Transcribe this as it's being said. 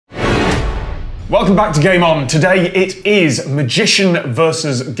Welcome back to Game On. Today it is magician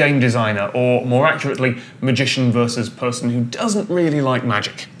versus game designer, or more accurately, magician versus person who doesn't really like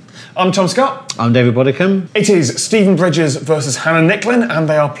magic. I'm Tom Scott. I'm David BODYCOMBE. It is Stephen Bridges versus Hannah Nicklin, and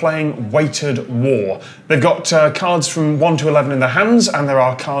they are playing Weighted War. They've got cards from 1 to 11 in their hands, and there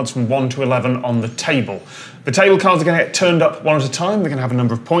are cards from 1 to 11 on the table. The table cards are going to get turned up one at a time. They're going to have a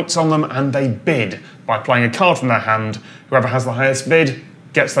number of points on them, and they bid by playing a card from their hand. Whoever has the highest bid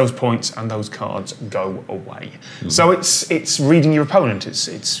gets those points, and those cards go away. So it's reading your opponent.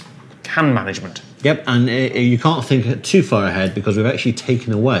 It's hand management. Yep, and you can't think too far ahead because we've actually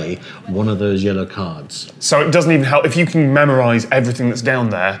taken away one of those yellow cards. So it doesn't even help. If you can memorise everything that's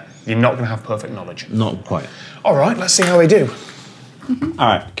down there, you're not going to have perfect knowledge. Not quite. All right, let's see how they do. All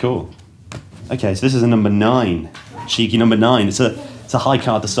right, cool. Okay, so this is a number 9. Cheeky number 9. It's a high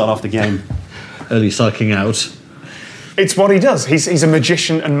card to start off the game. Early psyching out. It's what he does. He's a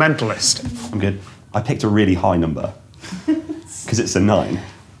magician and mentalist. I'm good. I picked a really high number because it's a 9.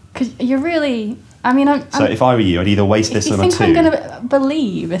 Because you're really... I mean, So if I were you, I'd either waste this on a 2. You think I'm going to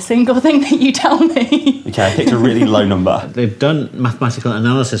believe a single thing that you tell me? Okay, I picked a really low number. They've done mathematical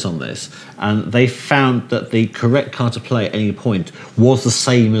analysis on this, and they found that the correct card to play at any point was the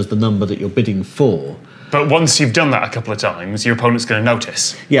same as the number that you're bidding for. But once you've done that a couple of times, your opponent's going to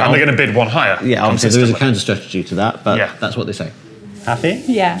notice. Yeah, and they're going to bid one higher. Yeah, obviously there is a counter strategy to that, but yeah, that's what they say. Happy?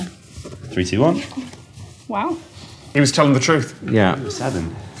 Yeah. 3, 2, 1. Wow. He was telling the truth. Yeah. Number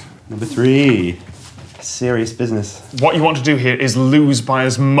 7. Number 3. Serious business. What you want to do here is lose by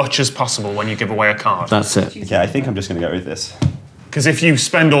as much as possible when you give away a card. That's it. Okay, I think I'm just going to go with this. Because if you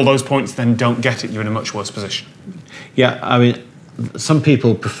spend all those points, then don't get it, you're in a much worse position. Yeah, I mean, some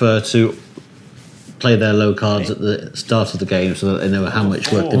people prefer to play their low cards at the start of the game so that they know how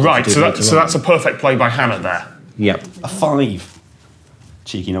much work they've got to do. Right, so that's a perfect play by Hannah there. Yep. A 5.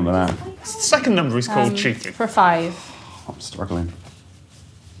 Cheeky number 9. The second number is called cheeky. For 5. I'm struggling.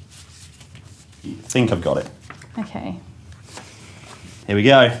 I think I've got it. Okay. Here we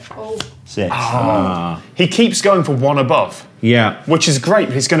go. 6. He keeps going for one above. Yeah. Which is great,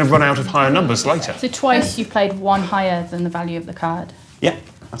 but he's going to run out of higher numbers later. So twice you've played one higher than the value of the card. Yeah,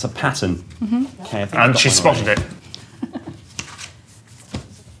 that's a pattern. Okay, I think And she spotted it.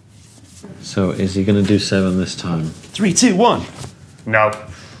 So is he going to do 7 this time? 3, 2, 1. No.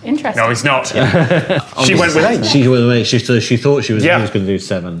 Interesting. No, he's not. She went with 8. She went with 8. She thought he was going to do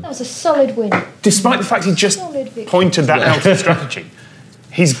 7. That was a solid win. Despite the fact he just pointed that out as strategy.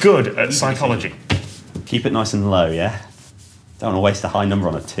 He's good at psychology. Keep it nice and low, yeah? Don't want to waste a high number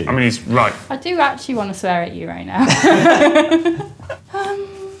on a 2. I mean, he's right. I do actually want to swear at you right now.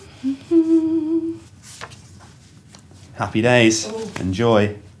 Happy days.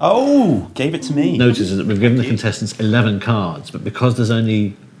 Enjoy. Oh, gave it to me. Notice that we've given the contestants 11 cards, but because there's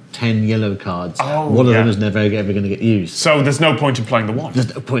only 10 yellow cards, one of them is never ever going to get used. So there's no point in playing the 1.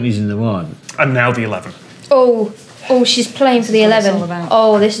 There's no point in using the 1. And now the 11. Oh, she's playing for the 11.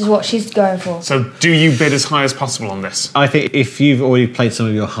 Oh, this is what she's going for. So do you bid as high as possible on this? I think if you've already played some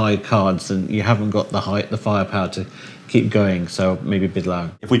of your high cards, then you haven't got the firepower to keep going, so maybe bid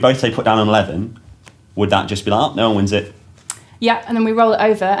low. If we both say put down an 11, would that just be like, oh, no one wins it? Yeah, and then we roll it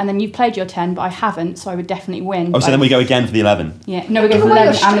over, and then you've played your 10, but I haven't, so I would definitely win. Oh, so then we go again for the 11? Yeah, no, we go for the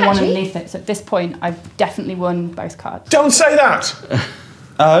 11 and the one underneath it. So at this point, I've definitely won both cards. Don't say that!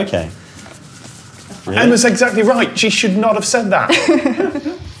 Oh, okay. Really? Emma's exactly right. She should not have said that.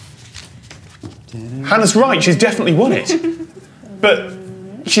 Hannah's right. She's definitely won it. But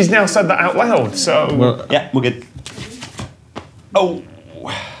she's now said that out loud, so... Well, yeah, we're good. Oh.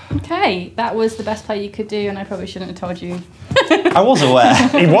 Okay, that was the best play you could do, and I probably shouldn't have told you. I was aware.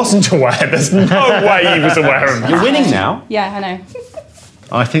 He wasn't aware. There's no way he was aware of that. You're winning now. Yeah, I know.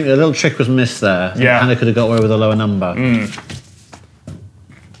 I think the little trick was missed there. Yeah. Hannah could have got away with a lower number.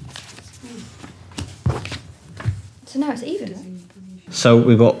 So now it's even. So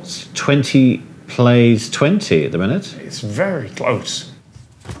we've got 20 plays 20 at the minute. It's very close.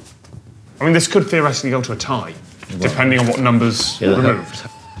 I mean, this could theoretically go to a tie, depending on what numbers are removed.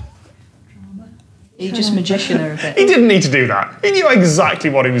 You just magician her a bit. He didn't need to do that. He knew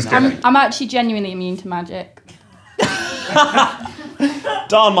exactly what he was doing. I'm actually genuinely immune to magic.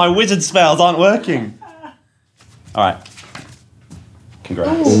 Darn, my wizard spells aren't working. All right.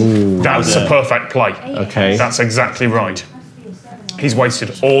 Congrats. Ooh. That's a perfect play. Okay. That's exactly right. He's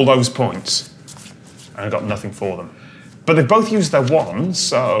wasted all those points and got nothing for them. But they've both used their 1,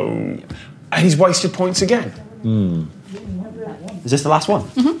 so... And he's wasted points again. Is this the last one?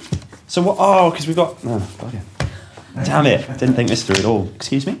 So what? Oh, because we've got... Oh, God, yeah. Damn it. Didn't think this through at all.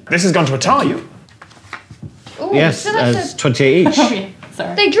 Excuse me? This has gone to a tie. Ooh, Yes, so that's as 28 each. Oh, yeah.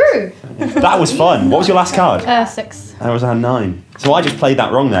 Sorry. They drew. That was fun. What was your last card? 6. I was hand 9. So I just played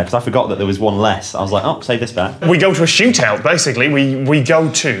that wrong there because I forgot that there was one less. I was like, oh, save this back. We go to a shootout, basically. We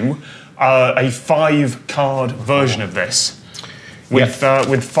go to a 5-card version of this with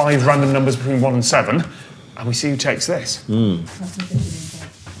 5 random numbers between 1 and 7, and we see who takes this.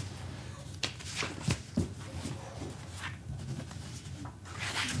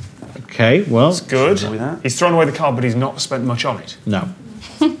 Okay, well, It's good. Enjoy that. He's thrown away the card, but he's not spent much on it. no.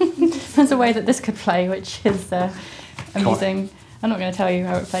 There's a way that this could play, which is amusing. I'm not going to tell you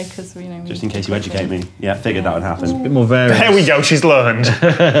how it played because Just in case you educate me. Yeah, figured that would happen. A bit more various. There we go, she's learned.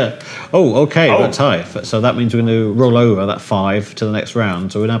 Oh, okay, Oh. we've got tie. So that means we're going to roll over that 5 to the next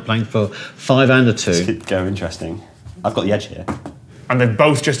round. So we're now playing for 5 and a 2. This could go interesting. I've got the edge here. And they've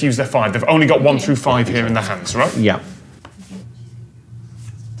both just used their 5. They've only got 1 through 5 here in their hands, right? Yeah.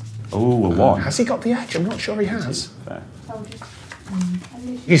 Oh, a 1. Has he got the edge? I'm not sure he has. Fair.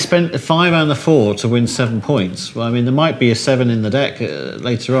 He spent the 5 and the 4 to win 7 points. Well, I mean, there might be a 7 in the deck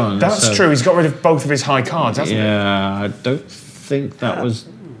later on. That's so- true. He's got rid of both of his high cards, hasn't Yeah, I don't think that was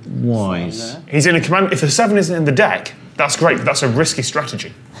wise. he? He's in a command. If the 7 isn't in the deck, that's great, but that's a risky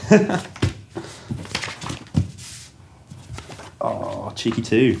strategy. Oh, cheeky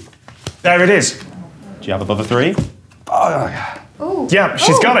 2. There it is. Do you have above a 3? Oh, Ooh. Yeah,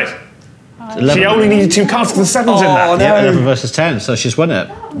 she's got it. 11, She only needed 2 cards because the 7's in there. yeah, 11 versus 10, so she's won it.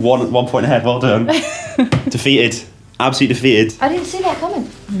 1 point ahead. Well done. Defeated. Absolutely defeated. I didn't see that coming.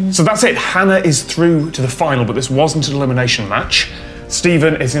 So that's it. Hannah is through to the final, but this wasn't an elimination match.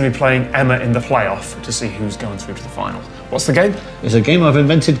 Stephen is going to be playing Emma in the playoff to see who's going through to the final. What's the game? It's a game I've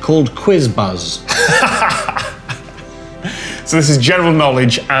invented called Quiz Buzz. So this is general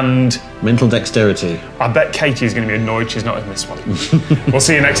knowledge, and Mental dexterity. I bet Katie is going to be annoyed she's not in this one. We'll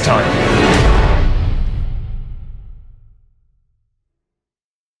see you next time.